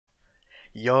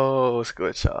Yo, what's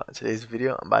good, y'all? In today's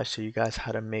video, I'm about to show you guys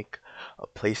how to make a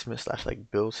placement slash like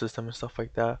build system and stuff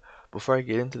like that. Before I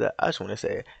get into that, I just want to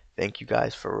say thank you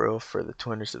guys for real for the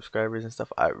 200 subscribers and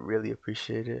stuff. I really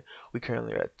appreciate it. We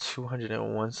currently are at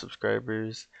 201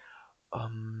 subscribers,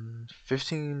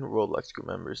 15 Roblox group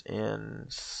members, and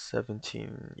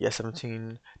 17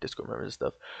 Discord members and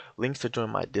stuff. Links to join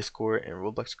my Discord and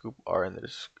Roblox group are in the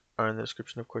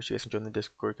description. Of course, you guys can join the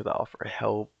Discord because I offer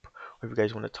help. Or if you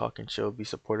guys want to talk and chill, be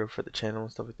supportive for the channel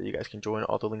and stuff like that, you guys can join.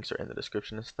 All the links are in the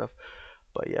description and stuff.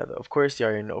 But yeah, though, of course, you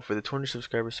already know for the 200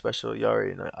 subscribers special, you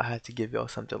already know I had to give y'all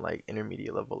something like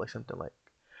intermediate level, like something like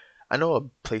I know a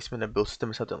placement and build system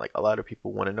is something like a lot of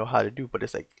people want to know how to do, but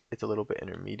it's like it's a little bit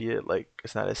intermediate. Like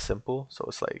it's not as simple, so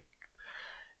it's like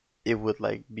it would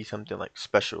like be something like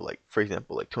special. Like for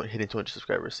example, like hitting 200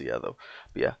 subscribers. So yeah, though.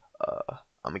 But yeah,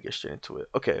 I'm gonna get straight into it.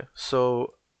 Okay,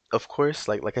 so of course,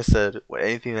 like I said, with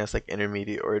anything that's like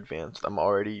intermediate or advanced, I'm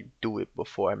already do it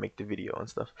before I make the video and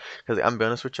stuff. Cause like, I'm be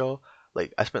honest with y'all,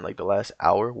 like I spent like the last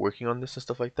hour working on this and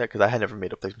stuff like that. Cause I had never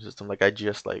made a placement system. Like I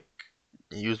just like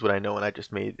used what I know and I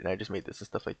just made this and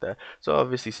stuff like that. So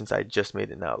obviously since I just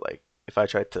made it now, like if I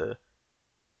tried to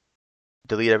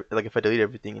like if I delete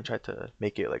everything and try to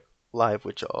make it like live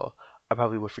with y'all, I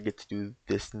probably would forget to do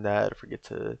this and that, or forget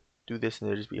to do this, and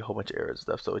there'd just be a whole bunch of errors and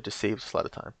stuff. So it just saves us a lot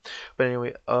of time. But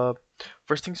anyway,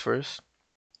 first things first,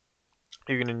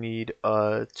 you're gonna need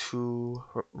two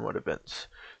remote events.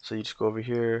 So you just go over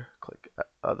here, click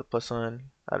the plus sign,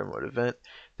 add a remote event,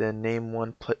 then name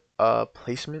one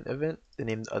placement event, then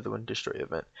name the other one destroy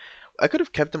event. I could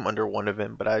have kept them under one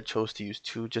event, but I chose to use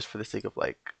two just for the sake of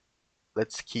like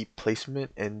let's keep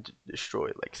placement and destroy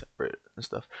like separate and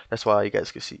stuff. That's why you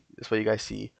guys can see. That's why you guys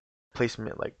see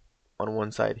placement like on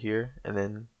one side here, and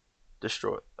then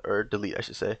destroy or delete, I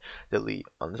should say, delete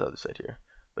on this other side here.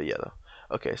 But yeah, though.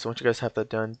 Okay, so once you guys have that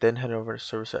done, then head over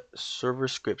to server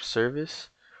script service.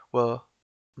 Well,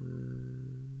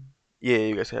 mm, yeah,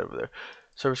 you guys can head over there.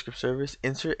 Server script service.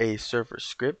 Insert a server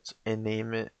script and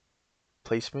name it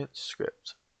placement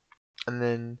script. And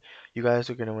then you guys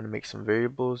are gonna want to make some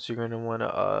variables. You're gonna want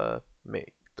to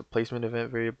make the placement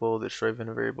event variable, the destroy event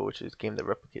variable, which is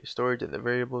game.ReplicatedStorage storage, and the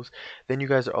variables. Then you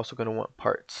guys are also gonna want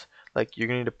parts. Like you're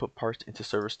gonna need to put parts into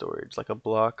server storage, like a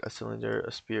block, a cylinder,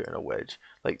 a sphere, and a wedge.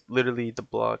 Like literally the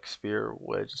block, sphere,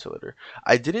 wedge, cylinder.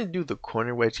 I didn't do the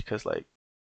corner wedge because like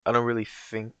I don't really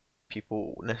think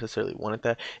people necessarily wanted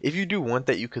that. If you do want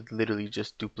that, you could literally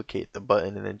just duplicate the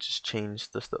button and then just change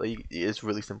the stuff. Like, it's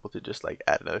really simple to just like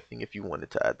add another thing if you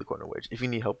wanted to add the corner wedge. If you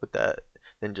need help with that,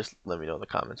 then just let me know in the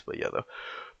comments. But yeah, though.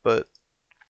 But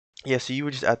yeah, so you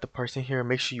would just add the parts in here.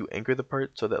 Make sure you anchor the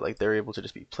part so that like they're able to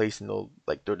just be placed and they'll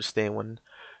just stay in one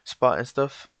spot and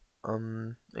stuff.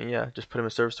 And yeah, just put them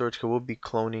in server storage because we'll be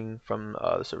cloning from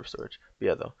the server storage. But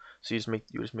yeah, though. So you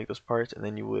just make those parts and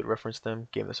then you would reference them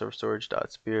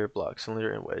game.ServerStorage.Sphere, Block,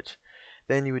 Cylinder, and Wedge.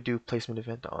 Then you would do placement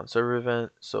event on server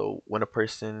event. So when a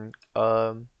person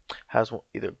has one,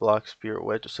 either block, sphere, or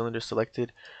wedge or cylinder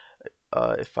selected,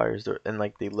 it fires their and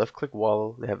like they left click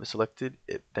while they have it selected,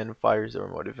 it then fires the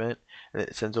remote event and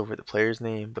it sends over the player's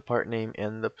name, the part name,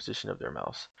 and the position of their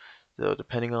mouse. So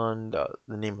depending on the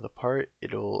name of the part,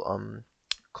 it'll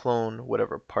clone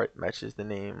whatever part matches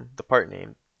the part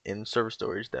name in server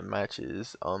storage that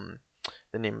matches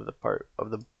the name of the part of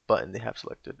the button they have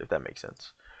selected, if that makes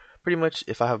sense. Pretty much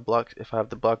if I have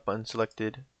the block button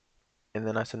selected and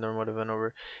then I send the remote event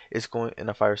over, it's going in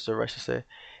a fire server, I should say.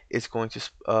 It's going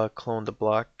to clone the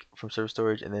block from server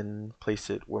storage and then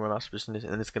place it where my mouse position is,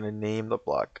 and then it's gonna name the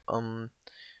block,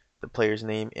 the player's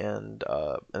name and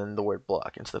the word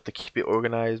block and stuff to keep it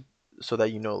organized so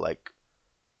that you know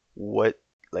what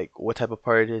what type of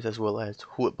part it is as well as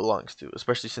who it belongs to.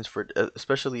 Especially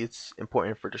it's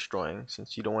important for destroying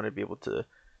since you don't want to be able to.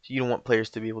 You don't want players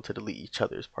to be able to delete each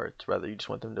other's parts. Rather, you just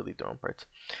want them to delete their own parts.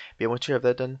 But yeah, once you have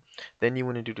that done, then you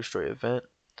want to do destroy event,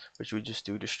 which we just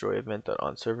do destroy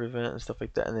event.OnServerEvent and stuff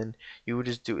like that. And then you would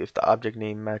just do if the object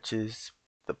name matches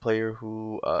the player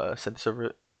who sent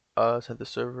the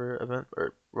server event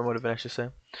or remote event, I should say.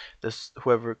 This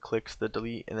whoever clicks the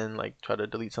delete and then like try to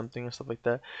delete something or stuff like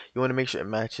that. You want to make sure it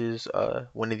matches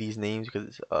one of these names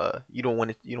because you don't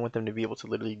want them to be able to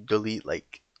literally delete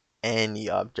like any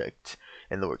object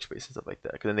in the workspace and stuff like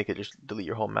that because then they could just delete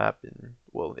your whole map and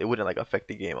well it wouldn't like affect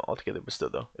the game altogether but still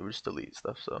though it would just delete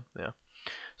stuff. So yeah,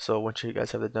 so once you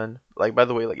guys have that done, like by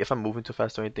the way, like if I'm moving too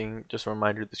fast or anything, just a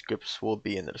reminder the scripts will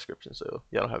be in the description, so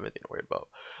y'all don't have anything to worry about.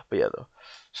 But yeah, though.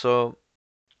 So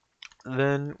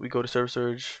then we go to server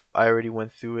storage. I already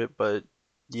went through it, but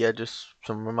yeah, just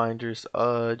some reminders.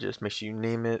 Just make sure you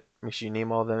name it, make sure you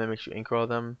name all of them, and make sure you anchor all of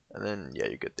them, and then yeah,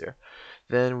 you're good there.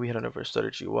 Then we head on over to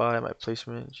Stutter GUI, my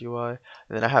placement GUI,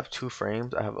 and then I have two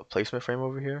frames. I have a placement frame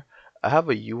over here. I have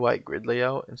a UI grid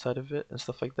layout inside of it and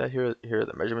stuff like that. Here are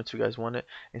the measurements you guys want it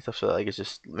and stuff, so that like it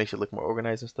just makes it look more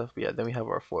organized and stuff. But yeah, then we have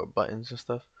our four buttons and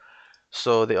stuff.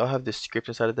 So they all have this script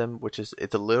inside of them, which is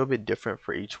it's a little bit different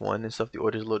for each one and stuff. The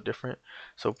order is a little different.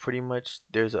 So pretty much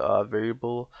there's a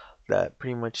variable that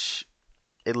pretty much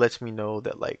it lets me know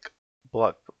that like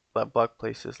block block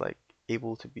place is like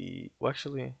able to be well,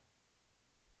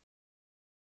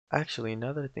 actually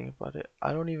now that I think about it,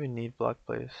 I don't even need block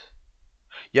place.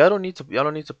 Yeah, y'all don't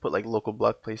need to put like local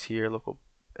block place here, local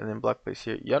and then block place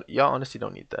here. Y'all honestly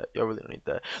don't need that. Y'all really don't need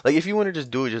that. Like if you want to just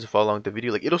do it just to follow along with the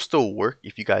video, like it'll still work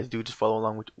if you guys do just follow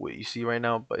along with what you see right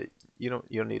now, but you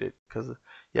don't need it because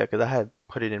yeah, because I had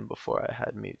put it in before I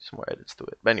had made some more edits to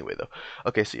it. But anyway though.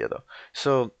 Okay, so yeah though.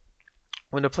 So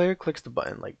when the player clicks the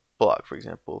button, like block for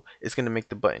example, it's gonna make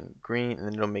the button green and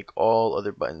then it'll make all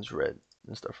other buttons red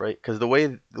and stuff, right? Because the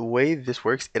way this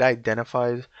works, it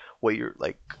identifies what you're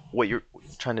like what you're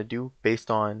trying to do based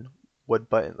on what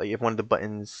button, like if one of the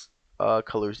buttons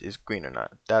colors is green or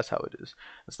not. That's how it is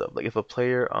and stuff. Like if a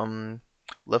player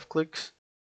left clicks,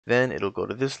 then it'll go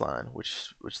to this line,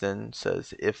 which then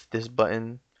says if this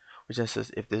button, which then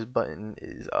says if this button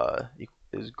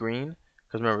is green,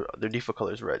 because remember their default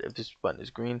color is red. If this button is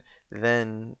green,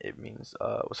 then it means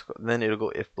what's it called? Then it'll go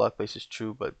if block place is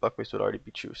true, but block place would already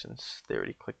be true since they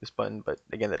already clicked this button. But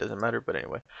again, that doesn't matter. But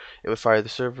anyway, it would fire the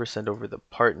server, send over the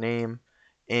part name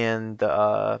and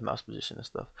the mouse position and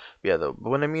stuff. But yeah, though, but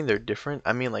when I mean they're different,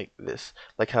 I mean like this,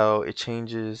 like how it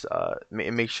changes,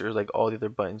 it makes sure like all the other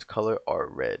buttons color are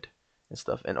red and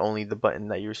stuff, and only the button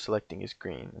that you're selecting is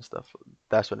green and stuff.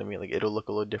 That's what I mean. Like it'll look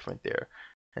a little different there,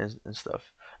 and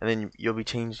stuff. And then you'll be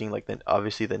changing like then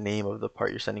obviously the name of the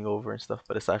part you're sending over and stuff.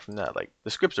 But aside from that, like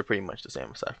the scripts are pretty much the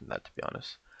same. Aside from that, to be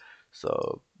honest.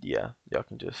 So yeah, y'all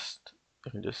can just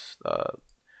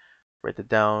write it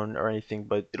down or anything.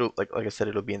 But it'll like I said,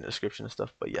 it'll be in the description and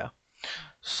stuff. But yeah.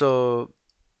 So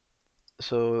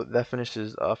so that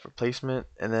finishes for placement,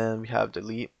 and then we have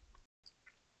delete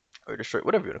or destroy,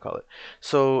 whatever you want to call it.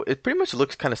 So it pretty much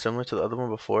looks kind of similar to the other one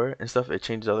before and stuff. It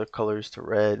changes other colors to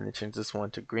red, and it changes this one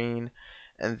to green,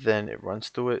 and then it runs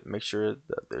through it. Make sure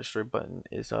that the destroy button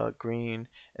is green,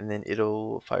 and then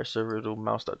it'll fire server, it'll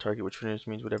mouse.target, which pretty much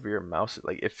means whatever your mouse is,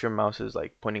 like if your mouse is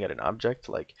like pointing at an object,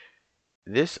 like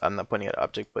this, I'm not pointing at an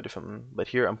object, but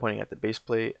here I'm pointing at the base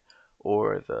plate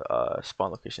or the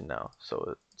spawn location now.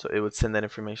 So it would send that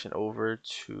information over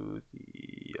to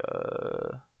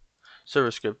the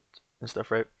server script and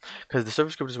stuff, right? Because the server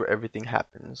script is where everything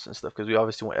happens and stuff. Because we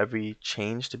obviously want every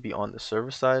change to be on the server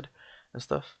side and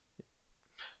stuff.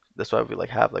 That's why we like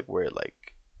have like where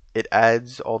like it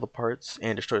adds all the parts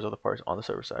and destroys all the parts on the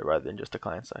server side rather than just the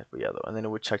client side. But yeah, though, and then it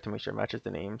would check to make sure it matches the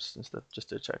names and stuff just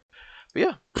to check. But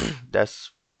yeah,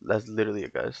 that's literally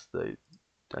it, guys.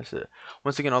 That's it.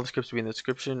 Once again, all the scripts will be in the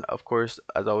description. Of course,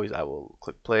 as always, I will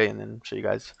click play and then show you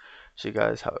guys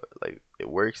how like it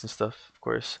works and stuff. Of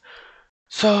course.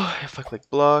 So if I click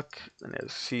block, then you'll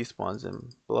see spawns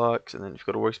in blocks, and then if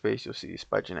you go to workspace, you'll see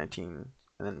SpyG19 and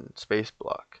then space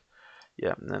block.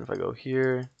 Yeah, and then if I go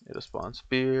here, it'll spawn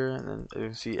Sphere, and then you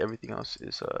can see everything else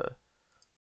is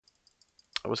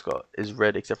what's it called is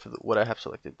red except for what I have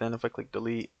selected. Then if I click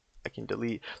delete, I can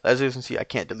delete. As you can see, I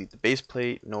can't delete the base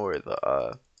plate nor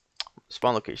the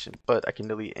spawn location, but I can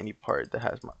delete any part that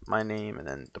has my name and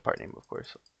then the part name, of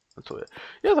course. That's what it.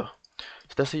 Yeah, though.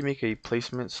 So that's how you make a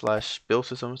placement slash build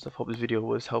system and stuff. Hope this video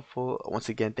was helpful. Once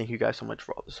again, thank you guys so much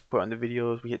for all the support on the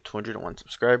videos. We hit 201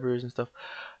 subscribers and stuff.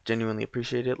 Genuinely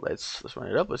appreciate it. Let's run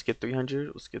it up. Let's get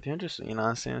 300. Let's get 300. So you know what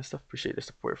I'm saying and stuff. Appreciate the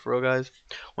support for real, guys.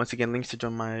 Once again, links to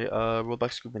join my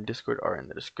Roblox group and Discord are in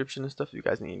the description and stuff. If you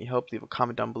guys need any help, leave a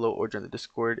comment down below or join the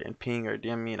Discord and ping or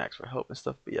DM me and ask for help and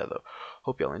stuff. But yeah, though,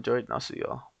 hope y'all enjoyed and I'll see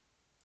y'all.